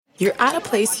you're at a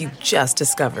place you just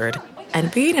discovered.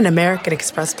 And being an American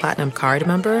Express Platinum card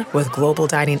member with global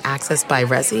dining access by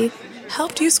Resy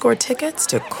helped you score tickets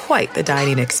to quite the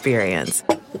dining experience.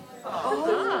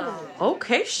 Oh,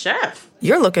 okay, chef.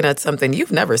 You're looking at something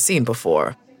you've never seen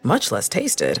before, much less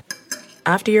tasted.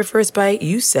 After your first bite,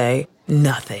 you say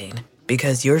nothing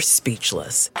because you're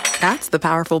speechless. That's the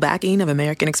powerful backing of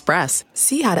American Express.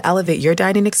 See how to elevate your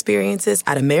dining experiences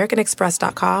at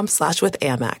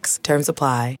americanexpress.com/withAmex. Terms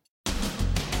apply.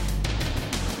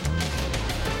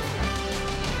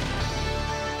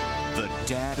 The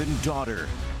dad and daughter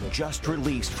just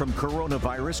released from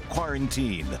coronavirus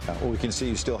quarantine. We can see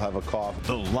you still have a cough.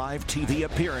 The live TV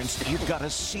appearance you've got to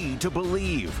see to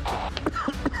believe.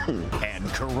 And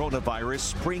coronavirus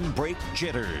spring break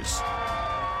jitters.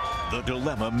 The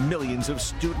dilemma millions of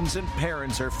students and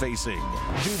parents are facing.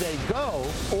 Do they go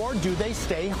or do they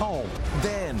stay home?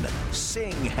 Then,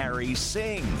 Sing, Harry,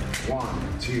 Sing.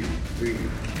 1, 2, 3.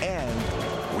 And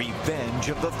Revenge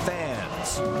of the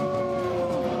Fans.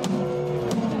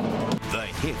 The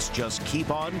hits just keep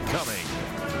on coming.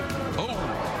 Oh!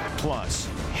 Plus,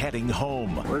 heading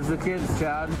home. Where's the kids,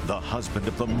 Chad? The husband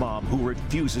of the mom who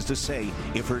refuses to say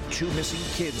if her 2 missing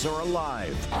kids are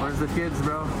alive. Where's the kids,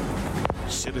 bro?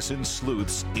 Citizen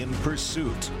sleuths in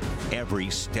pursuit, every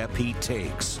step he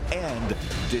takes, and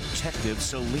Detective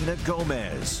Selena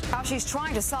Gomez. How she's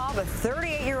trying to solve a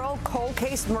 38-year-old cold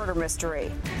case murder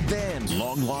mystery. Then,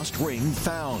 long-lost ring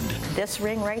found. This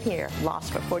ring right here,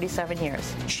 lost for 47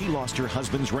 years. She lost her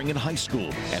husband's ring in high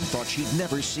school and thought she'd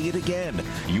never see it again.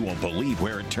 You won't believe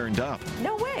where it turned up.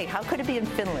 No way. How could it be in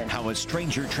Finland? How a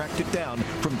stranger tracked it down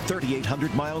from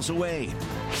 3,800 miles away.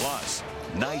 Plus,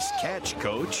 nice catch,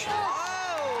 Coach.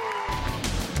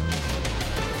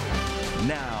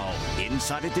 Now,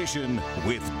 Inside Edition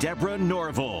with Deborah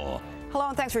Norville. Hello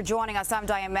and thanks for joining us. I'm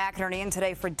Diane McInerney in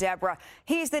today for Deborah.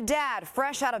 He's the dad,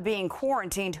 fresh out of being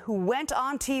quarantined, who went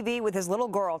on TV with his little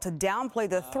girl to downplay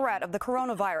the threat of the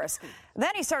coronavirus.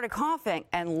 Then he started coughing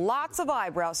and lots of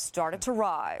eyebrows started to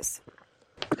rise.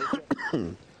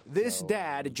 This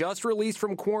dad, just released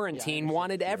from quarantine,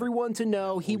 wanted everyone to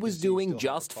know he was doing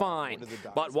just fine.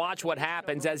 But watch what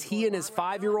happens as he and his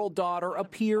 5-year-old daughter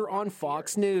appear on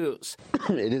Fox News.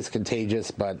 It is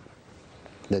contagious, but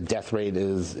the death rate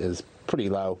is pretty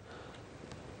low.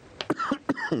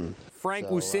 Frank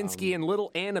Wusinski and little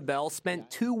Annabelle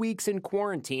spent 2 weeks in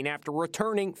quarantine after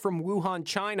returning from Wuhan,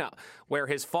 China, where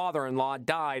his father-in-law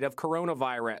died of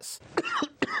coronavirus.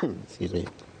 Excuse me.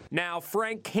 Now,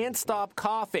 Frank can't stop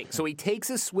coughing, so he takes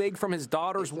a swig from his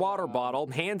daughter's water bottle,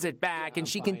 hands it back, and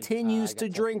she continues to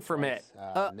drink from it.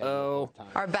 Uh-oh.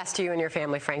 Our best to you and your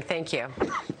family, Frank. Thank you.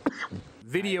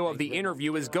 Video of the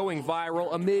interview is going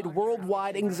viral amid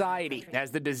worldwide anxiety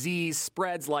as the disease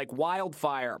spreads like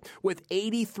wildfire, with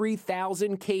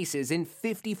 83,000 cases in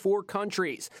 54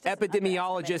 countries.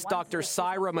 Epidemiologist Dr.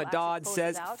 Saira Madad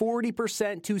says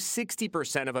 40% to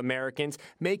 60% of Americans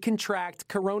may contract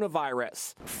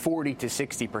coronavirus. 40 to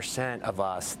 60% of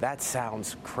us, that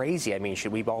sounds crazy. I mean,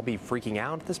 should we all be freaking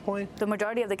out at this point? The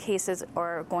majority of the cases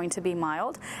are going to be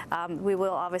mild. We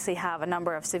will obviously have a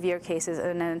number of severe cases,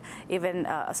 and then even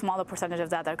a smaller percentage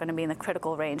of that are going to be in the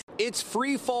critical range. It's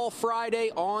Free Fall Friday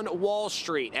on Wall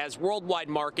Street as worldwide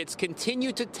markets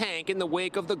continue to tank in the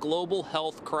wake of the global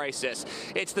health crisis.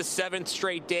 It's the 7th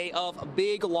straight day of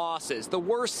big losses, the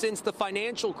worst since the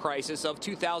financial crisis of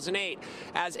 2008,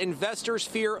 as investors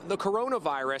fear the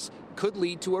coronavirus could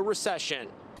lead to a recession.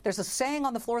 There's a saying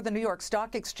on the floor of the New York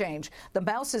Stock Exchange. The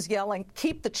mouse is yelling,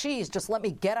 "Keep the cheese, just let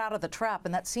me get out of the trap."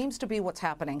 And that seems to be what's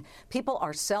happening. People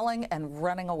are selling and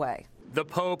running away. The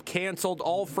Pope canceled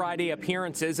all Friday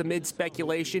appearances amid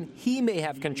speculation he may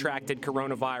have contracted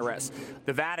coronavirus.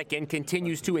 The Vatican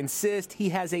continues to insist he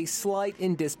has a slight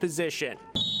indisposition.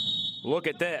 Look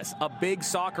at this. A big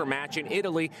soccer match in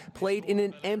Italy played in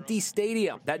an empty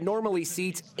stadium that normally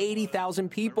seats 80,000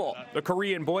 people. The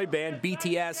Korean boy band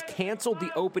BTS canceled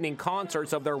the opening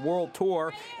concerts of their world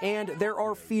tour, and there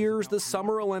are fears the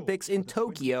Summer Olympics in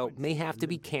Tokyo may have to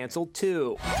be canceled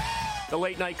too. The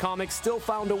late-night comics still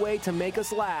found a way to make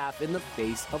us laugh in the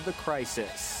face of the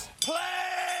crisis.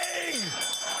 Plague!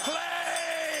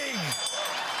 Plague!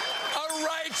 A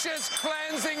righteous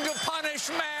cleansing to punish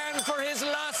man for his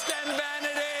lust and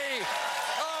vanity.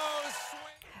 Oh,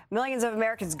 Millions of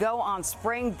Americans go on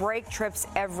spring break trips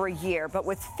every year, but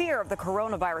with fear of the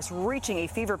coronavirus reaching a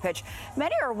fever pitch,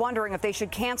 many are wondering if they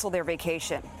should cancel their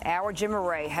vacation. Our Jim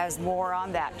Murray has more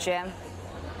on that. Jim?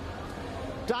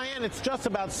 Diane, it's just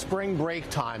about spring break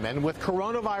time, and with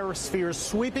coronavirus fears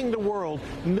sweeping the world,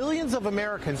 millions of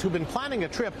Americans who've been planning a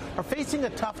trip are facing a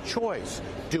tough choice.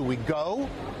 Do we go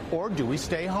or do we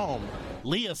stay home?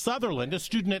 Leah Sutherland, a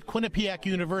student at Quinnipiac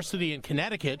University in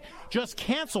Connecticut, just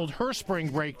canceled her spring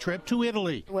break trip to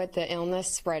Italy. With the illness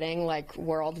spreading like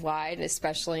worldwide,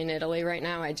 especially in Italy right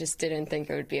now, I just didn't think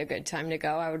it would be a good time to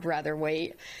go. I would rather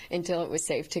wait until it was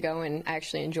safe to go and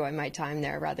actually enjoy my time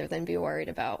there rather than be worried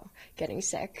about getting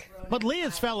sick. But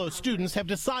Leah's fellow students have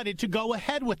decided to go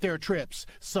ahead with their trips,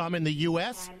 some in the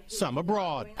U.S., some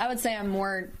abroad. I would say I'm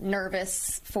more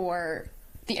nervous for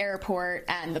the airport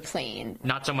and the plane.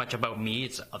 Not so much about me,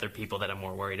 it's other people that I'm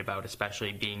more worried about,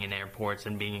 especially being in airports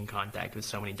and being in contact with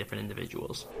so many different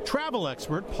individuals. Travel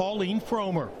expert Pauline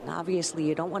Fromer. Obviously,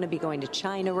 you don't want to be going to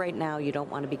China right now. You don't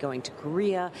want to be going to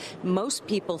Korea. Most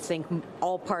people think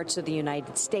all parts of the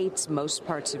United States, most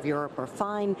parts of Europe are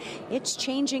fine. It's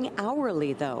changing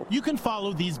hourly, though. You can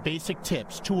follow these basic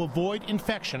tips to avoid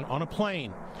infection on a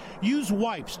plane. Use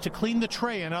wipes to clean the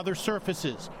tray and other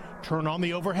surfaces. Turn on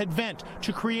the overhead vent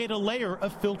to create a layer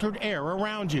of filtered air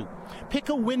around you. Pick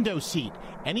a window seat.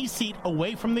 Any seat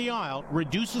away from the aisle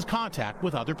reduces contact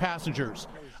with other passengers.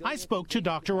 I spoke to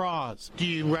Dr. Oz. Do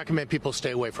you recommend people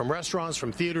stay away from restaurants,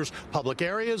 from theaters, public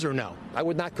areas, or no? I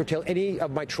would not curtail any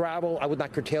of my travel. I would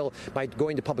not curtail my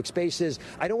going to public spaces.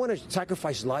 I don't want to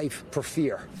sacrifice life for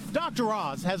fear. Dr.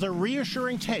 Oz has a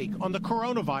reassuring take on the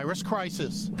coronavirus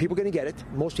crisis. People are going to get it.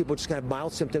 Most people just have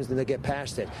mild symptoms and they get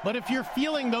past it. But if you're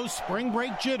feeling those spring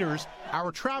break jitters,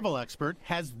 our travel expert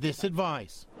has this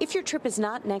advice. If your trip is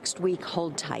not next week,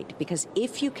 hold tight, because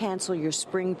if you cancel your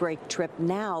spring break trip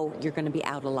now, you're going to be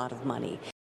out a lot of money.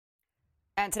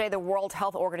 And today, the World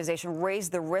Health Organization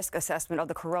raised the risk assessment of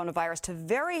the coronavirus to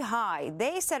very high.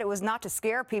 They said it was not to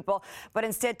scare people, but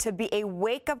instead to be a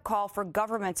wake-up call for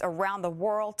governments around the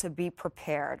world to be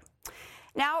prepared.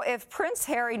 Now, if Prince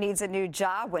Harry needs a new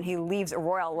job when he leaves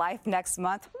royal life next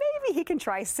month, maybe he can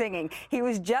try singing. He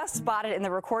was just spotted in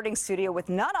the recording studio with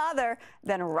none other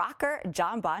than rocker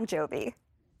Jon Bon Jovi.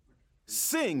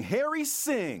 Sing, Harry,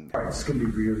 sing. All right, it's going to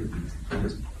be real.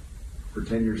 Just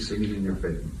pretend you're singing in your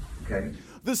bed, okay?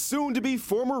 The soon-to-be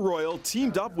former royal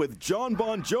teamed up with Jon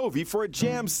Bon Jovi for a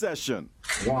jam session.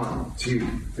 1, 2,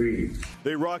 3.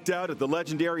 They rocked out at the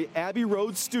legendary Abbey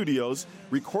Road Studios,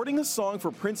 recording a song for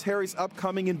Prince Harry's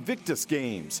upcoming Invictus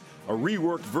Games, a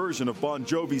reworked version of Bon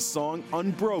Jovi's song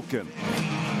Unbroken.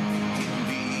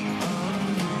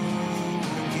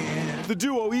 The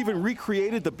duo even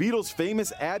recreated the Beatles'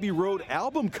 famous Abbey Road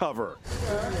album cover.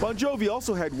 Bon Jovi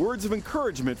also had words of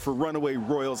encouragement for runaway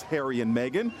royals Harry and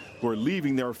Meghan, who are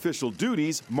leaving their official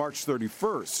duties March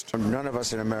 31st. None of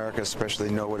us in America especially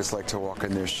know what it's like to walk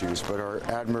in their shoes, but our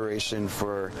admiration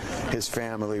for his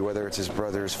family, whether it's his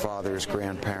brothers, fathers,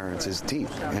 grandparents, is deep.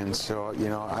 And so, you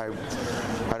know,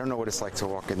 I don't know what it's like to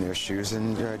walk in their shoes,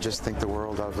 and I just think the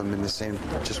world of them in the same,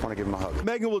 just want to give them a hug.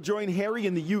 Meghan will join Harry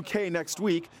in the UK next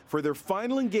week for their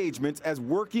final engagements as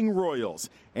working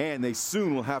royals, and they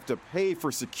soon will have to pay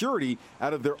for security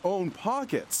out of their own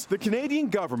pockets. The Canadian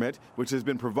government, which has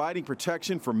been providing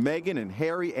protection for Meghan and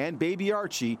Harry and baby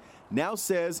Archie, now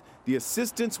says the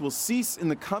assistance will cease in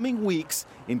the coming weeks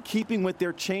in keeping with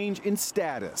their change in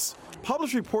status.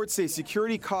 Published reports say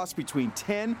security costs between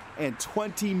 $10 and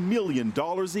 $20 million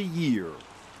a year.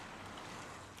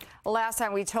 Last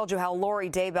time we told you how Lori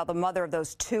Daybell, the mother of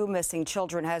those 2 missing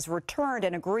children, has returned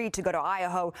and agreed to go to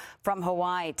Idaho from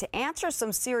Hawaii to answer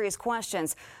some serious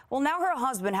questions. Well, now her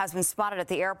husband has been spotted at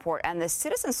the airport, and the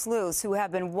citizen sleuths who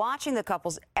have been watching the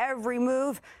couple's every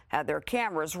move had their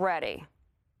cameras ready.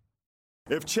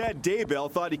 If Chad Daybell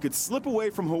thought he could slip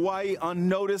away from Hawaii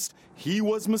unnoticed, he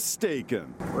was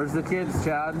mistaken. Where's the kids,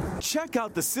 Chad? Check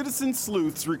out the citizen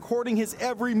sleuths recording his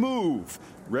every move.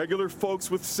 Regular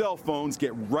folks with cell phones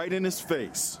get right in his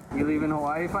face. You leaving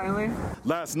Hawaii finally?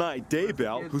 Last night,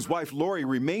 Daybell, whose wife Lori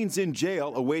remains in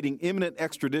jail awaiting imminent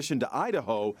extradition to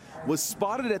Idaho, was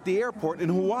spotted at the airport in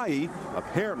Hawaii,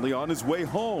 apparently on his way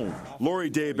home.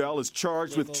 Lori Daybell is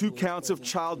charged with 2 counts of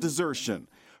child desertion.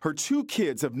 Her 2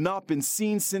 kids have not been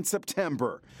seen since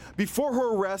September. Before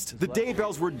her arrest, the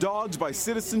Daybells were dogged by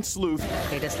citizen sleuth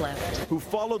They just left. who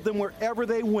followed them wherever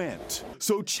they went.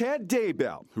 So Chad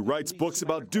Daybell, who writes books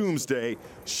about doomsday,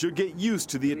 should get used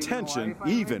to the attention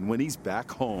even when he's back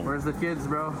home. Where's the kids,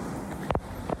 bro?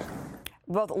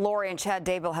 Both Lori and Chad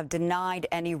Daybell have denied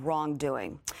any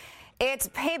wrongdoing. It's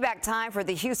payback time for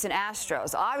the Houston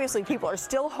Astros. Obviously, people are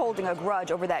still holding a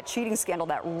grudge over that cheating scandal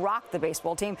that rocked the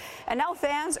baseball team, and now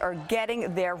fans are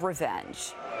getting their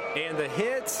revenge. And the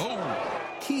hits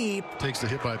keep takes the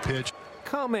hit by pitch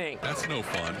coming. That's no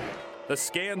fun. The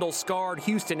scandal-scarred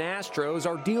Houston Astros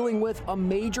are dealing with a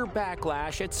major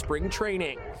backlash at spring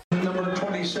training. Number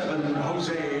 27,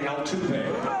 Jose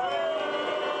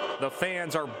Altuve. The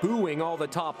fans are booing all the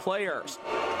top players.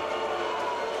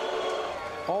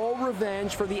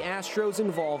 revenge for the Astros'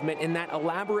 involvement in that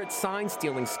elaborate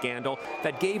sign-stealing scandal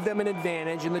that gave them an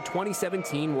advantage in the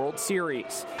 2017 World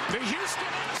Series. The Houston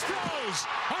Astros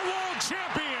are world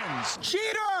champions.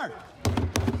 Cheater!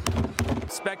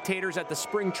 Spectators at the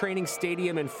spring training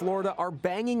stadium in Florida are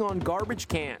banging on garbage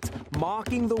cans,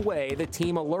 mocking the way the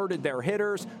team alerted their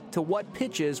hitters to what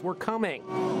pitches were coming.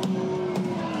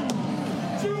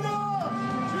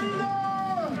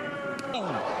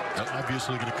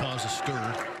 Obviously going to cause a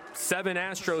stir. 7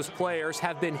 Astros players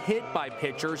have been hit by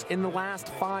pitchers in the last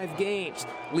 5 games,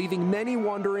 leaving many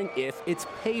wondering if it's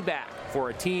payback for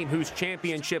a team whose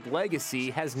championship legacy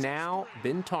has now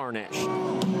been tarnished.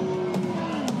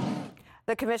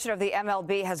 The commissioner of the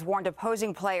MLB has warned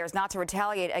opposing players not to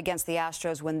retaliate against the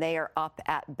Astros when they are up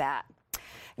at bat.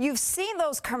 You've seen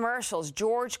those commercials,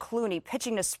 George Clooney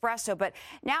pitching Nespresso, but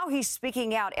now he's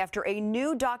speaking out after a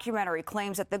new documentary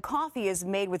claims that the coffee is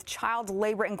made with child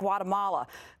labor in Guatemala.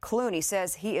 Clooney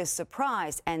says he is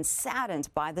surprised and saddened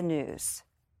by the news.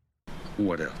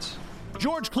 What else?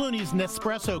 George Clooney's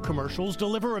Nespresso commercials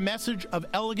deliver a message of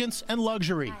elegance and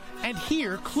luxury. And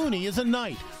here, Clooney is a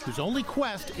knight whose only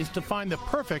quest is to find the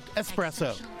perfect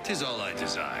espresso. 'Tis all I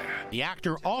desire. The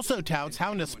actor also touts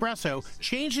how Nespresso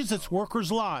changes its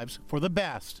workers' lives for the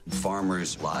best.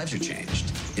 Farmers' lives are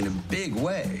changed in a big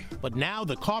way. But now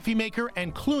the coffee maker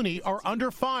and Clooney are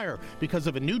under fire because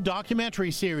of a new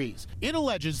documentary series. It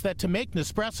alleges that to make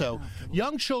Nespresso,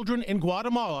 young children in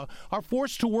Guatemala are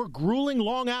forced to work grueling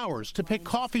long hours to pick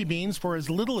coffee beans for as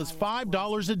little as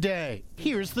 $5 a day.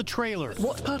 Here's the trailer.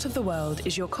 What part of the world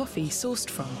is your coffee sourced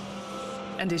from?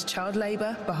 And is child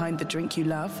labor behind the drink you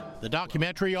love? The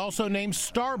documentary also names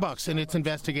Starbucks in its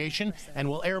investigation and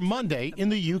will air Monday in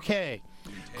the UK.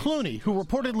 Clooney, who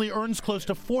reportedly earns close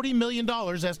to $40 million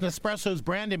as Nespresso's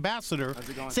brand ambassador,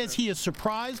 says he is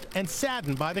surprised and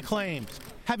saddened by the claims.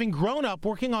 Having grown up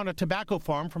working on a tobacco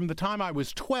farm from the time I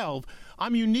was 12,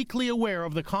 I'm uniquely aware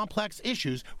of the complex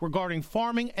issues regarding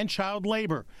farming and child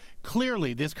labor.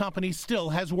 Clearly, this company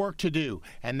still has work to do,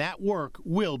 and that work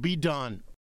will be done.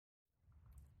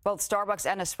 Both Starbucks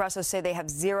and Nespresso say they have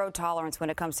zero tolerance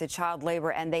when it comes to child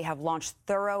labor, and they have launched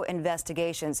thorough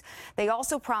investigations. They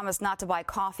also promise not to buy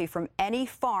coffee from any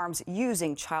farms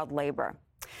using child labor.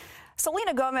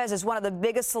 Selena Gomez is one of the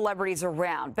biggest celebrities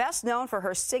around, best known for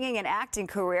her singing and acting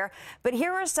career. But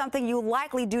here is something you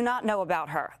likely do not know about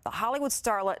her. The Hollywood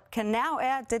starlet can now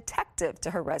add detective to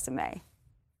her resume.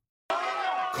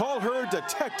 Call her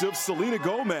Detective Selena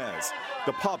Gomez.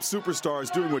 The pop superstar is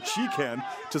doing what she can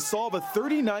to solve a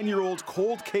 39-year-old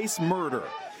cold case murder.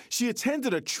 She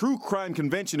attended a true crime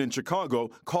convention in Chicago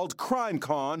called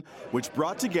CrimeCon, which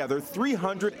brought together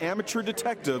 300 amateur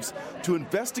detectives to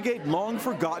investigate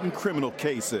long-forgotten criminal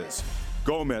cases.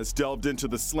 Gomez delved into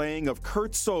the slaying of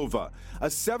Kurt Sova, a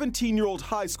 17-year-old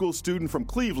high school student from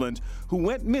Cleveland who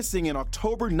went missing in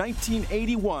October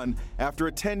 1981 after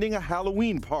attending a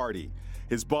Halloween party.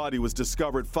 His body was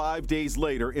discovered 5 days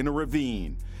later in a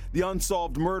ravine. The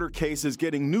unsolved murder case is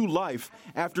getting new life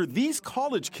after these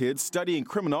college kids studying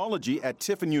criminology at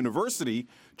Tiffin University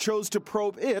chose to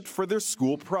probe it for their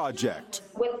school project.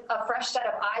 With a fresh set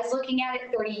of eyes looking at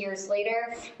it 30 years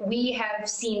later, we have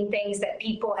seen things that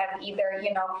people have either,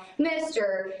 missed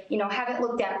or, haven't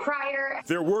looked at prior.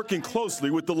 They're working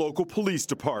closely with the local police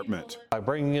department. By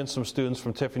bringing in some students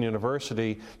from Tiffin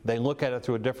University, they look at it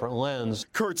through a different lens.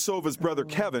 Kurt Sova's brother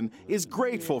Kevin is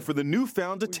grateful for the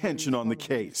newfound attention on the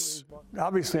case.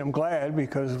 Obviously, I'm glad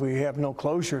because we have no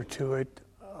closure to it.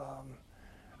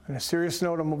 On a serious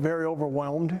note, I'm very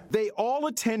overwhelmed. They all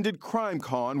attended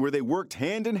CrimeCon, where they worked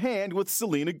hand in hand with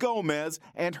Selena Gomez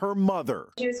and her mother.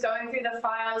 She was going through the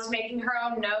files, making her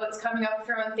own notes, coming up with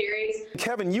her own theories.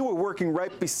 Kevin, you were working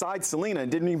right beside Selena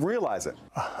and didn't even realize it.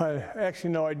 Actually,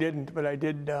 no, I didn't, but I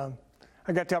did.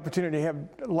 I got the opportunity to have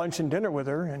lunch and dinner with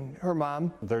her and her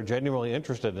mom. They're genuinely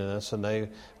interested in this, and they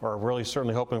are really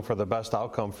certainly hoping for the best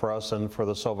outcome for us and for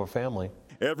the Sova family.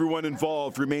 Everyone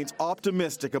involved remains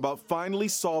optimistic about finally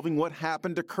solving what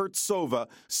happened to Kurt Sova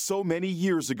so many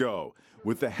years ago,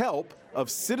 with the help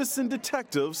of citizen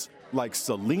detectives like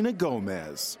Selena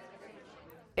Gomez.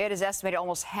 It is estimated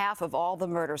almost half of all the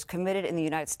murders committed in the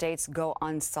United States go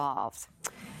unsolved.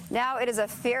 Now it is a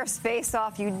fierce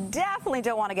face-off you definitely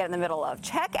don't want to get in the middle of.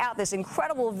 Check out this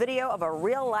incredible video of a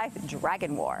real-life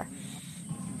dragon war.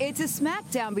 It's a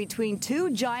smackdown between two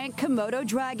giant Komodo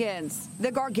dragons.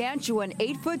 The gargantuan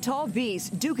 8-foot-tall beasts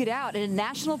duke it out in a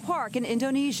national park in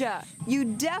Indonesia. You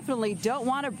definitely don't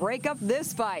want to break up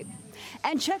this fight.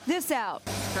 And check this out.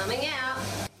 Coming out.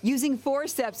 Using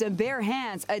forceps and bare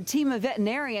hands, a team of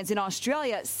veterinarians in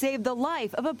Australia saved the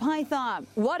life of a python.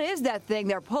 What is that thing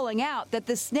they're pulling out that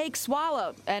the snake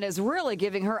swallowed and is really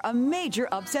giving her a major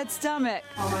upset stomach?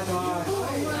 Oh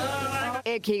my God.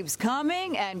 It keeps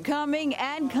coming and coming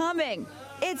and coming.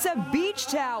 It's a beach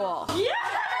towel.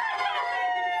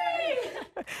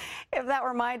 If that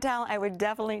were my towel, I would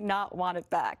definitely not want it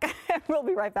back. We'll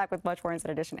be right back with much more Inside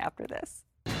Edition after this.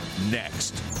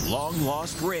 Next, long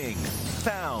lost ring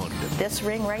found. This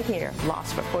ring right here,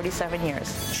 lost for 47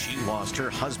 years. She lost her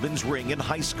husband's ring in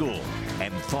high school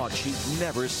and thought she'd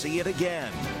never see it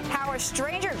again. How a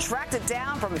stranger tracked it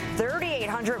down from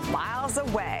 3,800 miles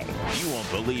away. You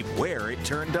won't believe where it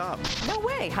turned up. No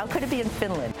way. How could it be in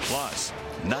Finland? Plus,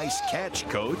 nice catch,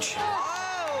 Coach.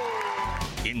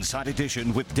 Inside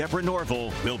Edition with Deborah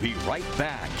Norville. We'll be right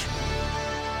back.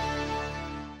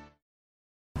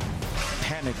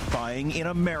 Panic buying in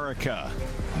America.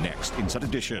 Next, Inside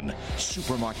Edition.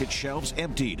 Supermarket shelves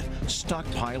emptied.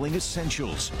 Stockpiling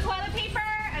essentials. Toilet paper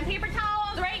and paper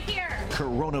towels right here.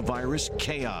 Coronavirus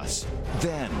chaos.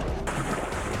 Then,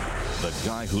 the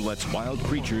guy who lets wild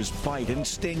creatures bite and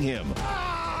sting him.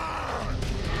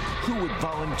 Who would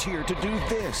volunteer to do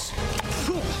this?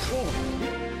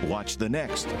 Watch the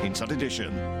next Inside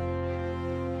Edition.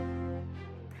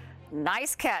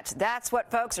 Nice catch. That's what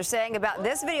folks are saying about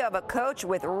this video of a coach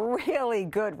with really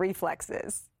good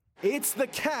reflexes. It's the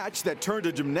catch that turned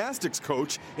a gymnastics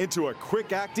coach into a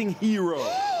quick-acting hero.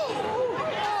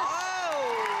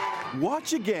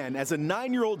 Watch again as a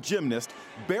 9-year-old gymnast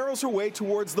barrels her way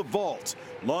towards the vault,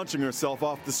 launching herself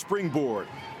off the springboard.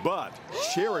 But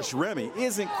Cherish Remy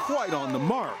isn't quite on the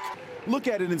mark. Look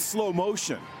at it in slow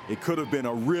motion. It could have been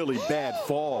a really bad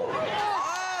fall.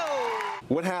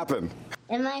 What happened?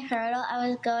 In my hurdle, I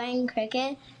was going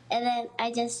cricket, and then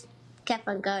I just kept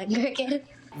on going cricket.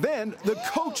 Then the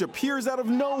coach appears out of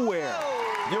nowhere.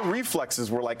 Your reflexes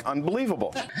were like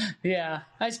unbelievable. Yeah,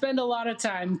 I spend a lot of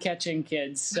time catching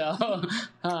kids, so.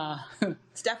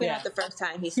 It's definitely not the first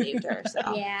time he saved her,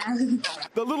 so. Yeah.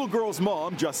 The little girl's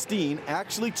mom, Justine,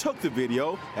 actually took the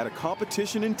video at a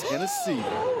competition in Tennessee.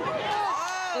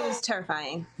 It was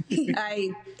terrifying.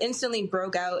 I instantly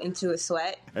broke out into a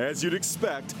sweat. As you'd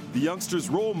expect, the youngster's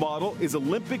role model is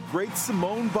Olympic great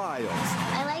Simone Biles.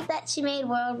 I like that she made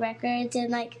world records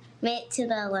and made it to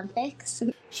the Olympics.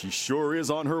 She sure is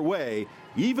on her way,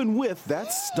 even with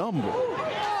that stumble.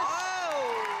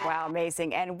 Wow,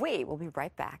 amazing. And we will be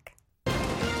right back.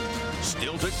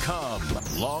 Still to come,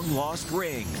 long lost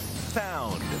ring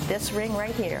found. This ring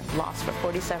right here, lost for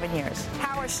 47 years.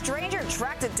 How a stranger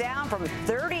tracked it down from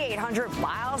 3,800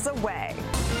 miles away.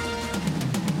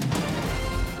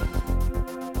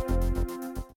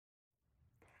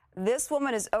 This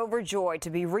woman is overjoyed to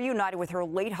be reunited with her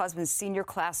late husband's senior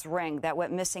class ring that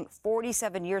went missing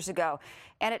 47 years ago.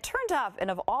 And it turned up in,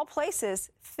 of all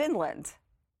places, Finland.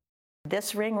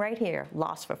 This ring right here,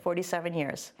 lost for 47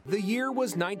 years. The year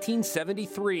was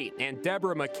 1973, and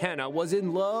Deborah McKenna was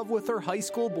in love with her high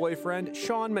school boyfriend,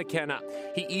 Sean McKenna.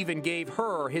 He even gave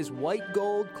her his white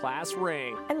gold class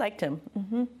ring. I liked him.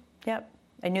 Yep.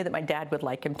 I knew that my dad would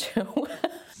like him too.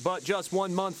 But just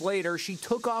 1 month later, she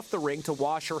took off the ring to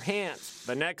wash her hands.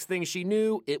 The next thing she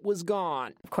knew, it was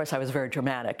gone. Of course, I was very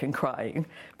dramatic and crying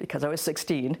because I was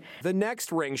 16. The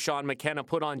next ring Sean McKenna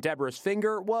put on Deborah's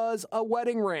finger was a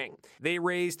wedding ring. They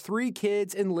raised 3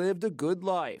 kids and lived a good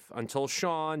life until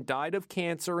Sean died of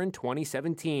cancer in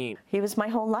 2017. He was my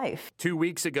whole life. 2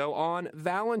 weeks ago, on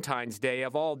Valentine's Day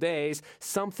of all days,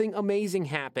 something amazing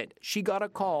happened. She got a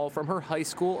call from her high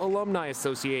school alumni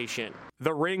association.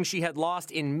 The ring she had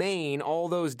lost in Maine all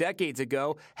those decades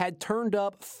ago had turned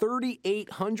up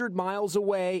 3,800 miles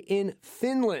away in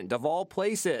Finland, of all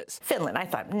places. Finland, I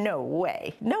thought, no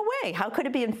way. No way. How could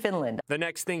it be in Finland? The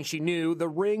next thing she knew, the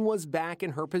ring was back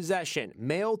in her possession,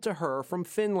 mailed to her from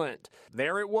Finland.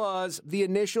 There it was, the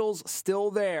initials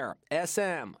still there,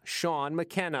 SM, Sean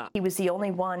McKenna. He was the only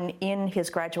one in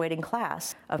his graduating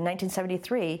class of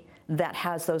 1973 that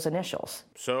has those initials.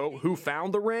 So who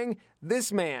found the ring?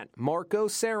 This man, Marco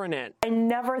Saarinen. I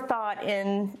never thought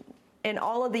in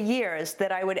all of the years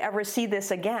that I would ever see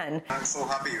this again. I'm so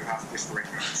happy you have this ring.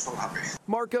 I'm so happy.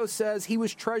 Marco says he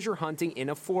was treasure hunting in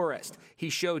a forest.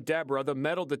 He showed Deborah the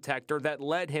metal detector that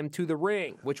led him to the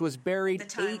ring, which was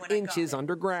buried 8 inches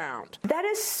underground. That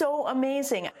is so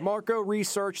amazing. Marco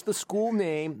researched the school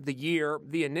name, the year,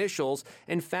 the initials,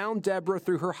 and found Deborah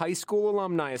through her high school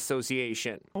alumni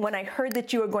association. When I heard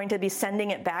that you were going to be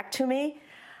sending it back to me,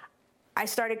 I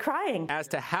started crying. As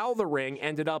to how the ring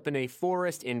ended up in a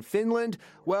forest in Finland,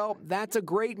 well, that's a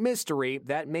great mystery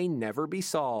that may never be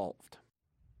solved.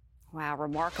 Wow,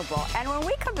 remarkable. And when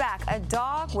we come back, a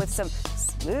dog with some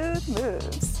smooth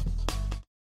moves.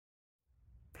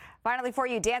 Finally for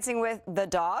you, Dancing with the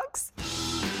Dogs.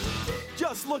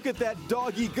 Just look at that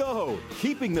doggy go,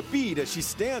 keeping the beat as she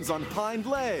stands on hind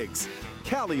legs.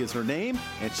 Callie is her name,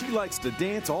 and she likes to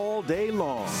dance all day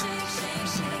long.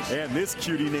 And this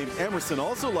cutie named Emerson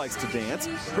also likes to dance.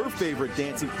 Her favorite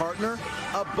dancing partner,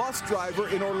 a bus driver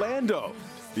in Orlando.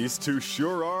 These two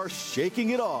sure are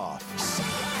shaking it off.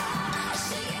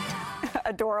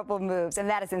 Adorable moves. And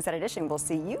that is Inside Edition. We'll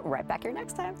see you right back here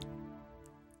next time.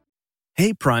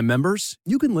 Hey, Prime members,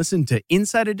 you can listen to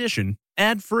Inside Edition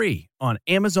ad-free on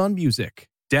Amazon Music.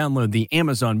 Download the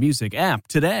Amazon Music app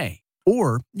today.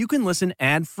 Or you can listen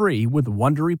ad-free with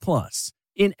Wondery Plus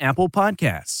in Apple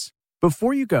Podcasts.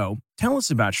 Before you go, tell us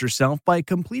about yourself by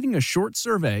completing a short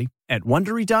survey at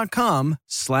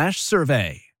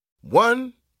Wondery.com/survey.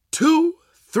 1, 2,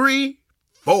 3,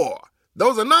 4.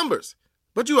 Those are numbers.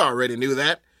 But you already knew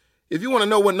that. If you want to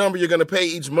know what number you're going to pay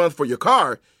each month for your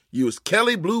car, use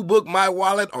Kelley Blue Book My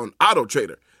Wallet on Auto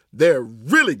Trader. They're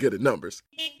really good at numbers.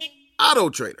 Auto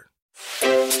Trader.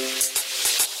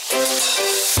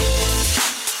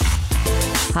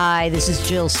 Hi, this is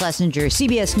Jill Schlesinger,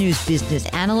 CBS News business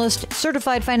analyst,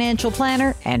 certified financial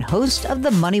planner, and host of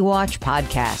the Money Watch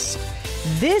podcast.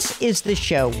 This is the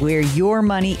show where your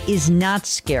money is not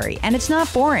scary and it's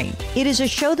not boring. It is a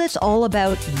show that's all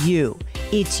about you.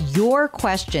 It's your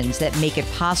questions that make it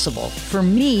possible for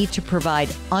me to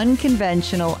provide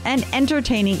unconventional and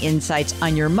entertaining insights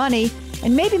on your money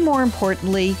and maybe more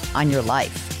importantly, on your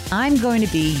life. I'm going to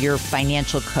be your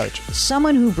financial coach,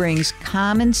 someone who brings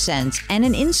common sense and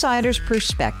an insider's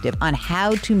perspective on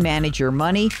how to manage your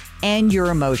money and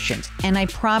your emotions. And I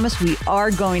promise we are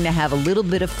going to have a little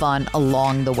bit of fun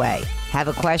along the way. Have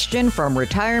a question from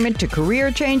retirement to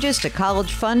career changes to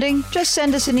college funding? Just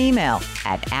send us an email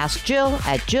at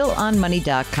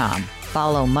askjill@jillonmoney.com.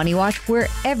 Follow Money Watch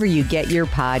wherever you get your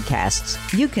podcasts.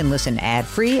 You can listen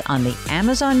ad-free on the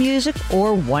Amazon Music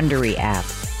or Wondery app.